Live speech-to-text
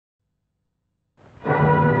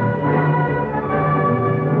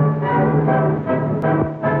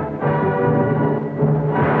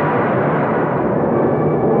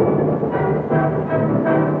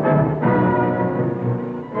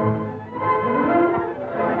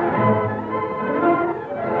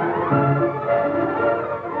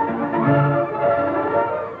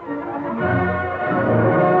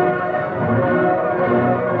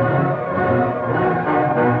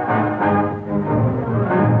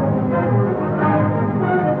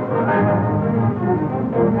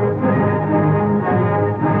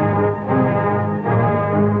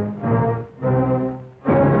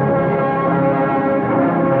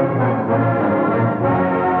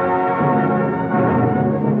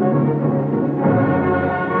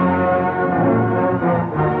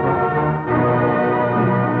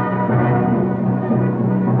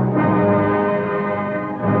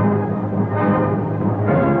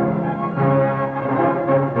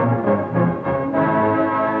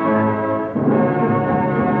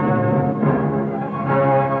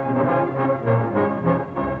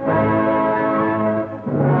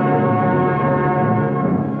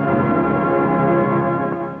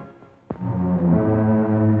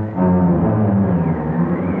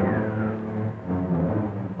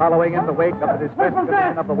following in the wake of the distressed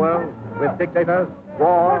condition of the world, with dictators,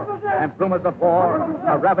 war, and rumors of war,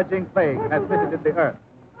 a ravaging plague has visited the earth.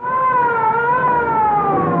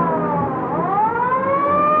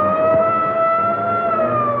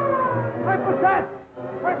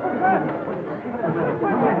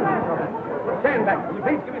 Stand back. Will you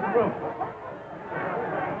please give me some room?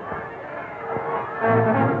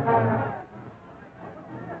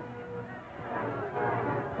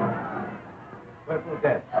 Purple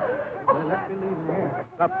death. Well, let me leave here.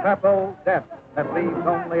 The purple death that leaves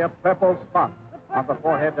only a purple spot on the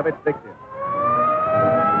forehead of its victim.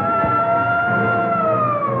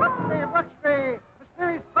 Buxley!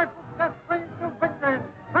 Mysterious purple death brings to victory!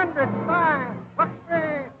 100,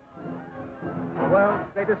 Buxley! The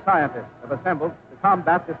world's greatest scientists have assembled to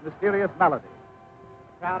combat this mysterious malady.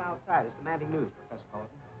 The crowd outside is demanding news, Professor Colton.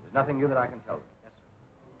 There's nothing new that I can tell them. Yes, sir.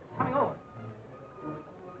 It's coming over.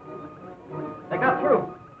 They got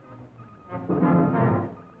through.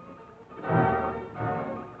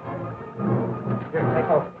 Here, take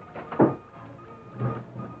hold.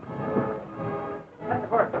 That's the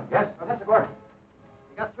court. Yes, that's the court.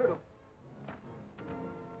 They got through.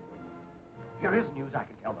 Here is news I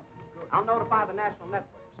can tell them. I'll notify the national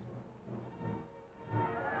networks.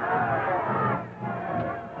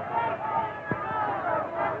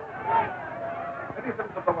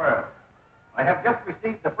 Citizens of the world, I have just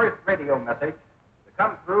received the first radio message that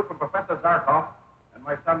comes through from Professor Zarkov and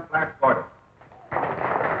my son, Clark Gordon.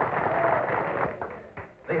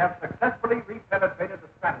 They have successfully repenetrated the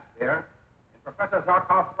stratosphere in Professor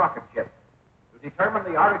Zarkov's rocket ship to determine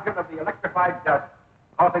the origin of the electrified dust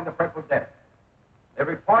causing the purple death. They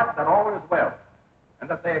report that all is well and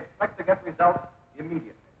that they expect to get results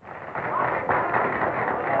immediately.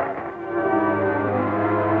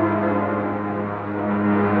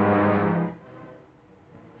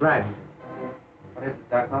 Flash. What is it,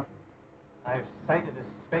 Zarkov? I've sighted a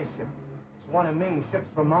spaceship. It's one of Ming's ships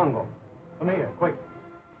from Mongo. Come here, quick.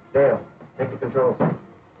 Dale, take the controls.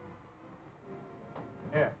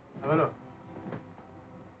 Here, have a look.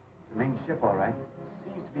 The main ship, all right.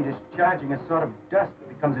 Seems to be discharging a sort of dust that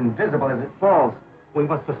becomes invisible as it falls. We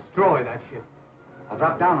must destroy that ship. I'll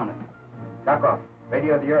drop down on it. Zarkov,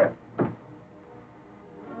 radio the Earth.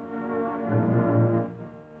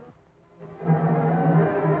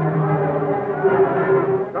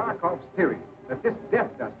 Zarkov's theory that this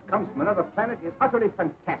death dust comes from another planet is utterly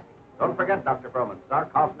fantastic. Don't forget, Dr. Broman,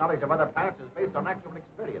 Zarkov's knowledge of other planets is based on actual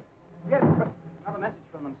experience. Yes, but another message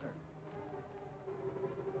from them, sir.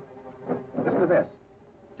 Listen to this.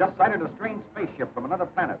 Just sighted a strange spaceship from another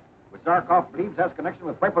planet, which Zarkov believes has connection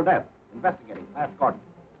with Purple Death. Investigating. Flash Gordon.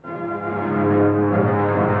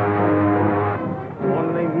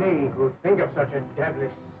 Only Ming could think of such a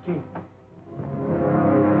devilish scheme.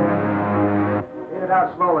 Get it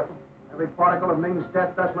out slowly. Every particle of Ming's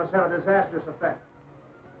death dust must have a disastrous effect.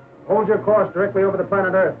 Hold your course directly over the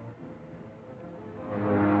planet Earth.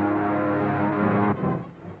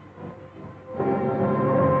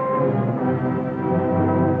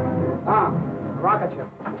 The rocket ship.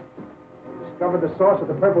 Discovered the source of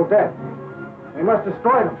the purple death. We must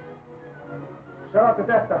destroy them. Shut out the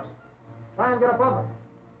death dust. Try and get above them.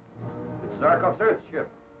 It's Zarkov's Earth ship.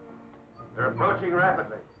 They're approaching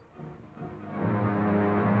rapidly.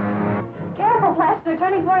 Careful, Flash. They're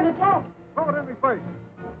turning for an attack. Throw it in me face.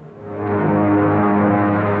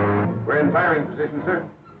 We're in firing position, sir.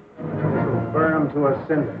 Burn them to a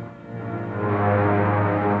cinder.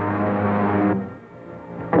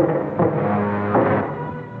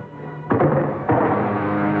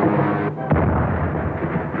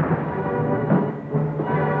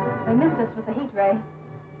 They missed us with the heat ray.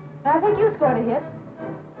 I think you scored a hit.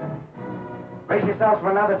 Brace yourselves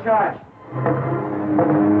for another charge.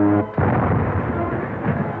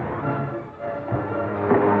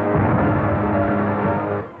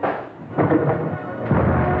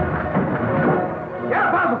 Get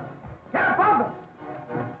above them! Get above them!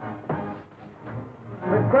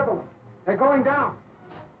 They're crippled. They're going down.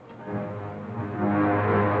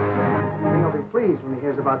 Ming will be pleased when he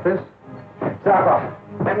hears about this. Zarkov,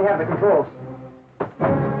 let me have the controls.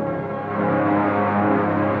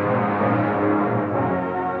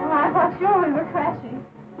 I thought sure we were crashing.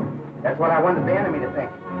 That's what I wanted the enemy to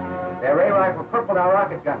think. Their ray rifle crippled our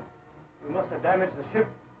rocket gun. We must have damaged the ship.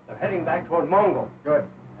 They're heading back toward Mongo. Good.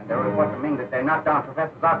 And they report to Ming that they knocked down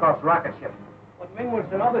Professor Zarkov's rocket ship. But Ming will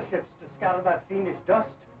send other ships to scatter that fiendish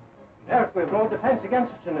dust. And Eric, we have no defense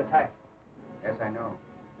against such an attack. Yes, I know.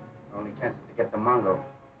 The only chance is to get to Mongo.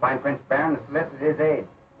 Find Prince Baron and solicit his aid.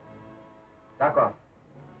 Zarkov,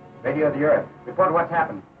 radio the Earth. Report what's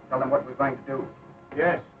happened. Tell them what we're going to do.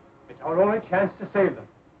 Yes. It's our only chance to save them.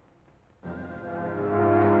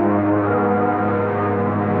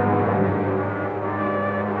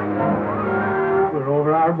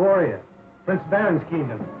 Prince Baron's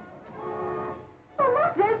kingdom. Oh,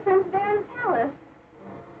 look, there's Prince Baron's palace.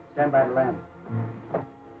 Stand by the lamp.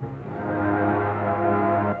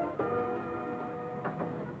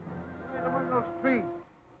 Right among those trees.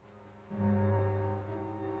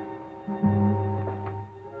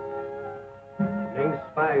 Ming's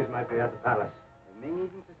spies might be at the palace. If Ming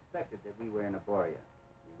even suspected that we were in Aboria,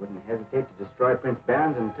 he wouldn't hesitate to destroy Prince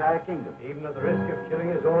Baron's entire kingdom. Even at the risk of killing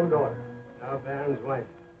his own daughter. Now Baron's wife.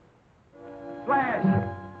 Flash!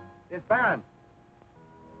 It's Baron.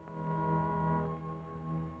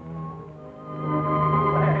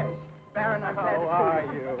 Flash! Baron, I'm glad to see you. How are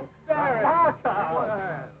you? Baron!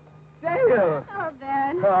 Well, Dale! Oh,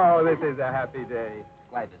 Baron. Oh, this is a happy day.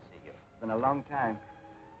 Glad to see you. It's been a long time.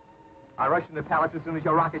 I rushed in the palace as soon as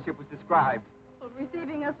your rocket ship was described. Well,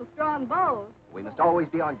 receiving us with strong bows. We must always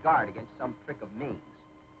be on guard against some trick of Ming's.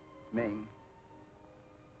 Ming.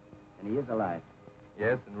 And he is alive.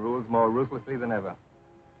 Yes, and rules more ruthlessly than ever.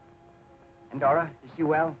 And Dora, is she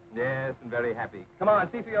well? Yes, and very happy. Come on,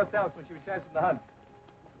 see for yourselves when she returns from the hunt.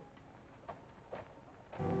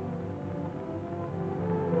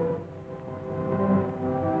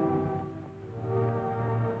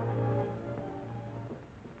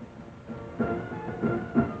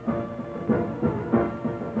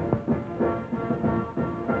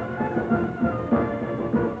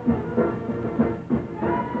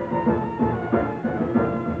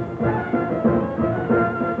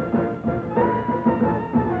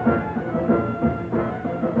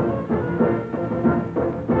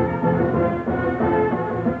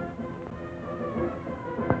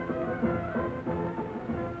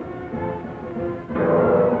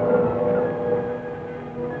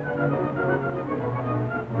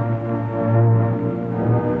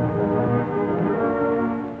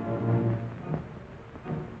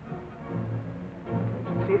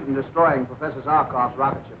 Destroying Professor Zarkov's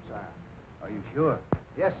rocket ship, sire. Are you sure?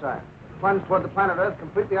 Yes, sire. Plunged toward the planet Earth,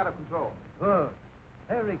 completely out of control. Good.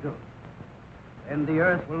 Very good. Then the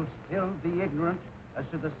Earth will still be ignorant as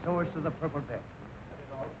to the source of the Purple Death.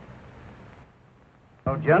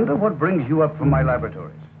 Now, Gender, what brings you up from my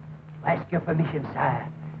laboratories? I ask your permission, sire,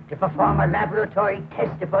 to perform a laboratory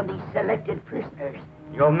test upon these selected prisoners.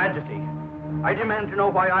 Your Majesty, I demand to know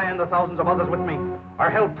why I and the thousands of others with me are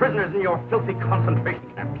held prisoners in your filthy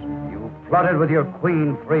concentration camps. You plotted with your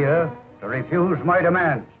queen, Freya, to refuse my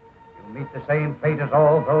demands. You meet the same fate as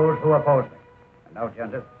all those who oppose me. And now,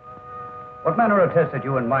 Gender, what manner of test had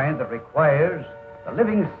you in mind that requires the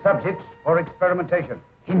living subjects for experimentation?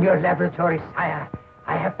 In your laboratory, sire,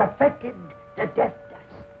 I have perfected the death dust.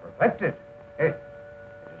 Perfected? It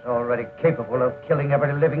is already capable of killing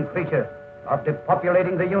every living creature, of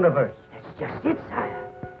depopulating the universe. That's just it, sire.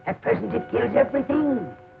 At present, it kills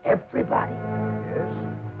everything, everybody. Yes?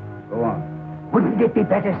 Go on. Wouldn't it be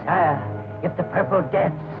better, sire, if the Purple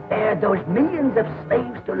Death spared those millions of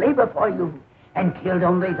slaves to labor for you and killed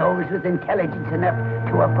only those with intelligence enough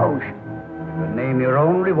to oppose you? You'll name your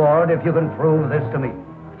own reward if you can prove this to me.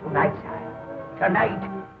 Tonight, sire.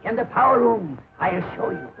 Tonight, in the power room, I'll show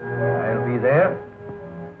you. I'll be there.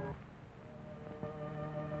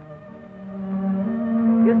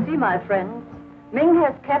 You see, my friends, Ming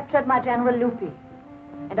has captured my General Lupi,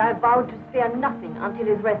 and I vowed to spare nothing until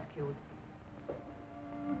he's rescued.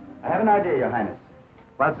 I have an idea, Your Highness.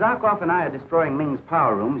 While Zarkov and I are destroying Ming's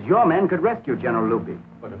power rooms, your men could rescue General Lupi.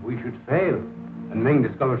 But if we should fail, and Ming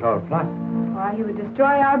discovers our plot, Why, he would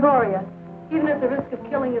destroy Arboria, even at the risk of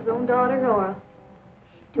killing his own daughter, Nora.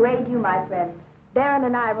 To aid you, my friend, Baron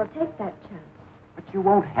and I will take that chance. But you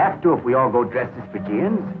won't have to if we all go dressed as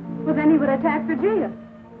Phrygians. Well, then he would attack Phrygia.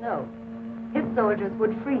 No, his soldiers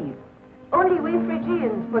would freeze. Only we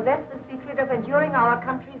Phrygians possess the secret of enduring our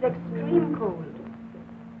country's extreme cold.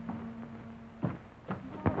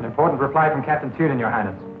 An important reply from Captain Tudor, Your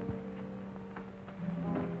Highness.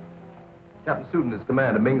 Captain Suden is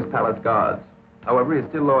commander of Ming's Palace Guards. However, he is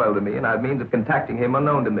still loyal to me, and I have means of contacting him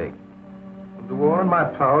unknown to me. I'll do all in my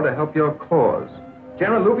power to help your cause.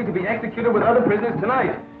 General Lupi to be executed with other prisoners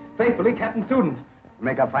tonight. Faithfully, Captain Suden. We'll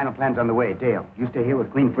make our final plans on the way. Dale, you stay here with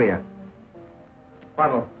Queen Freya.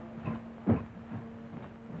 Funnel.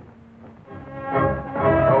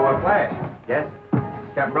 Oh, Flash. Yes?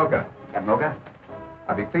 Captain Roca. Captain Moga?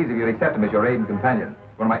 I'd be pleased if you'd accept him as your aide and companion.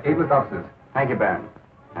 One of my ablest officers. Thank you, Baron.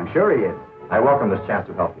 I'm sure he is. I welcome this chance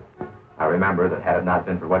to help you. I remember that had it not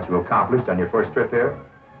been for what you accomplished on your first trip here,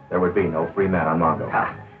 there would be no free men on Mongo.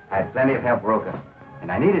 Ha! I had plenty of help, Roca,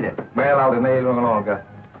 and I needed it. Well, I'll delay no longer.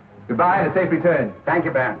 Goodbye and a safe return. Thank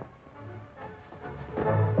you, Baron.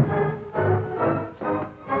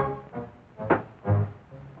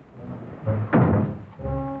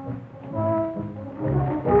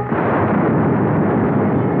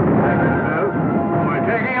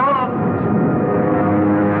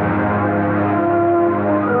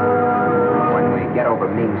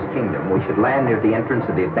 should land near the entrance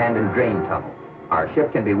of the abandoned drain tunnel. Our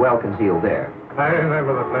ship can be well concealed there. I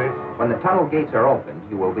remember the place. When the tunnel gates are opened,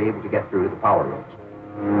 you will be able to get through to the power rooms.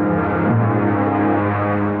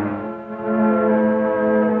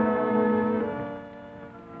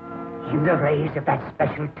 In the rays of that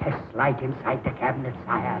special test light inside the cabinet,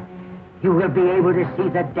 sire, you will be able to see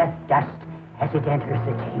the death dust as it enters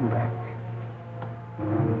the chamber.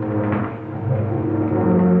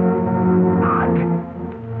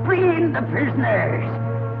 On! Bring in the prisoners!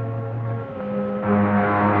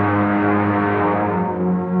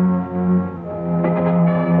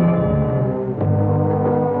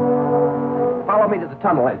 Follow me to the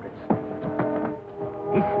tunnel entrance.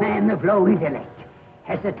 This man of low intellect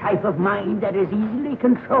has a type of mind that is easily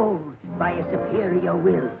controlled by a superior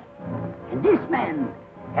will. And this man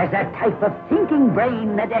has a type of thinking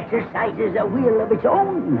brain that exercises a will of its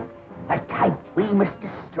own, a type we must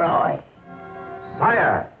destroy.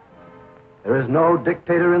 Sire, there is no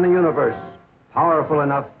dictator in the universe powerful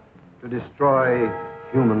enough to destroy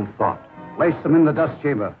human thought. Place them in the dust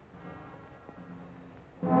chamber.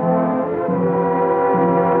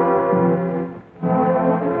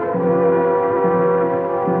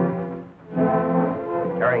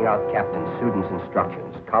 Carrying out Captain Suden's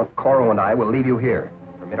instructions, Count Coro and I will leave you here.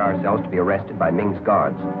 Permit ourselves to be arrested by Ming's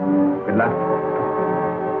guards. Good luck.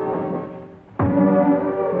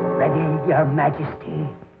 Ready, Your Majesty.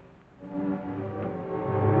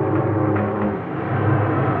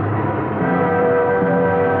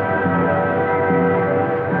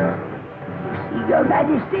 You see, Your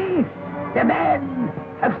Majesty, the man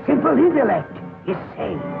of simple intellect is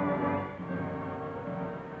saved.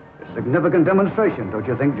 A significant demonstration, don't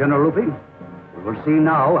you think, General Lupi? We will see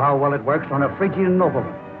now how well it works on a Phrygian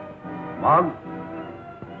nobleman. Mog,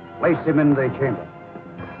 place him in the chamber.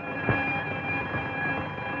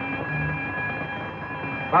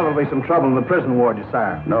 Probably some trouble in the prison ward,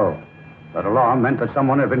 sire. No. That alarm meant that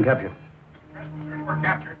someone had been captured. Prisoners were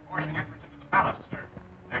captured, forcing entrance into the palace, sir.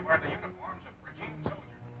 They wear the uniforms of Phrygian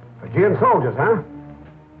soldiers. Phrygian soldiers, huh?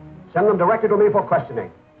 Send them directly to me for questioning.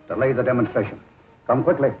 Delay the demonstration. Come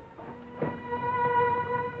quickly.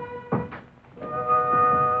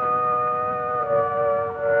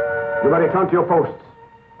 You may return to your posts.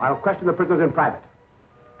 I'll question the prisoners in private.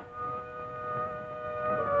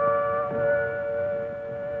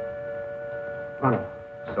 Ronald.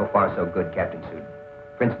 So far, so good, Captain Suden.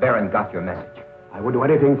 Prince Baron got your message. I would do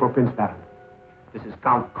anything for Prince Baron. This is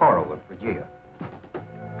Count Coro of Phrygia.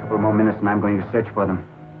 A couple more minutes and I'm going to search for them.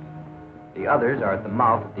 The others are at the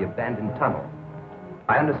mouth of the abandoned tunnel.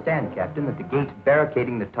 I understand, Captain, that the gates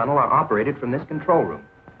barricading the tunnel are operated from this control room.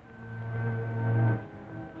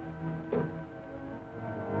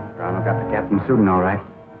 Ronald got the Captain Suden all right.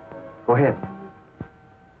 Go ahead.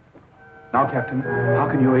 Now, Captain, how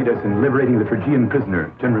can you aid us in liberating the Phrygian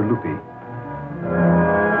prisoner, General Lupi?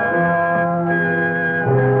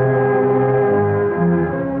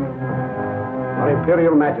 Your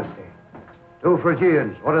Imperial Majesty. Two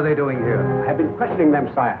Phrygians, what are they doing here? I have been questioning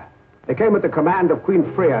them, sire. They came at the command of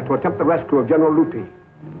Queen Freya to attempt the rescue of General Lupi.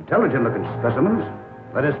 Intelligent-looking specimens.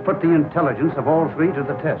 Let us put the intelligence of all three to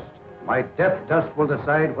the test. My death dust will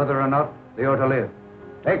decide whether or not they are to live.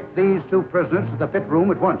 Take these two prisoners to the pit room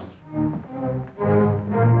at once.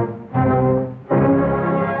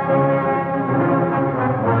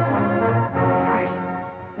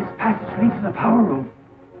 This passage leads to the power room.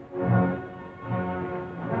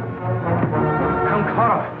 Count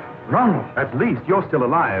Coro. Ronald. At least you're still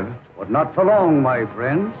alive. But not for long, my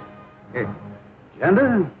friends.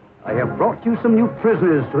 Gender, I have brought you some new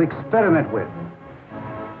prisoners to experiment with.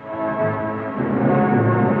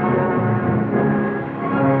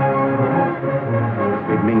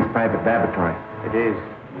 Ming's private laboratory. It is.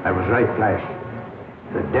 I was right, Flash.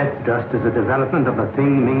 The death dust is a development of the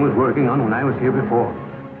thing Ming was working on when I was here before.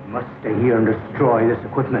 We must stay here and destroy this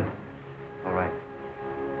equipment. All right.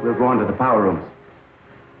 We'll go on to the power rooms.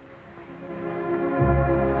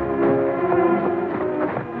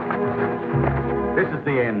 This is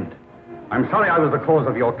the end. I'm sorry I was the cause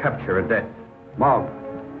of your capture and death. Mog,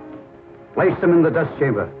 place them in the dust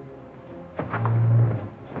chamber.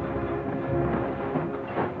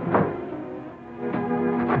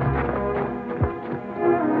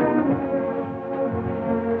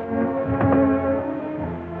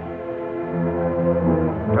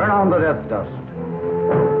 Turn on the death dust.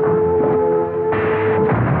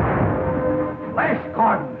 Flash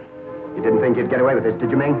Gordon. You didn't think you'd get away with this, did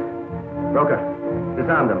you, Ming? Broker,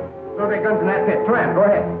 disarm them. Throw their guns in that pit. Crabbe, go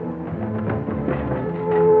ahead.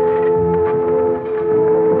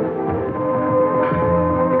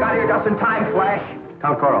 You got here just in time, Flash.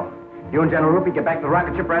 Count Coro, you You and General Rupi get back to the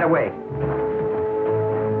rocket ship right away.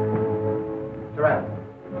 Duran,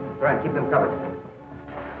 keep them covered.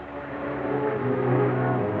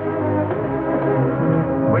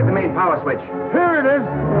 Where's the main power switch? Here it is.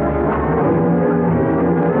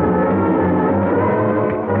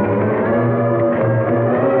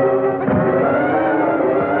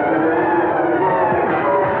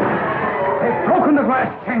 They've broken the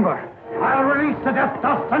glass chamber. I'll release the death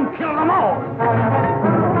dust and kill them all.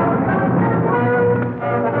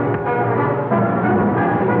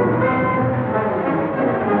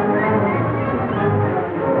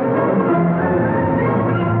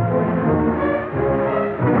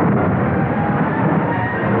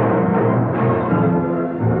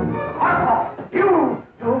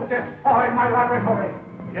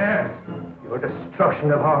 Yes, your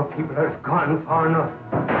destruction of our people has gone far enough.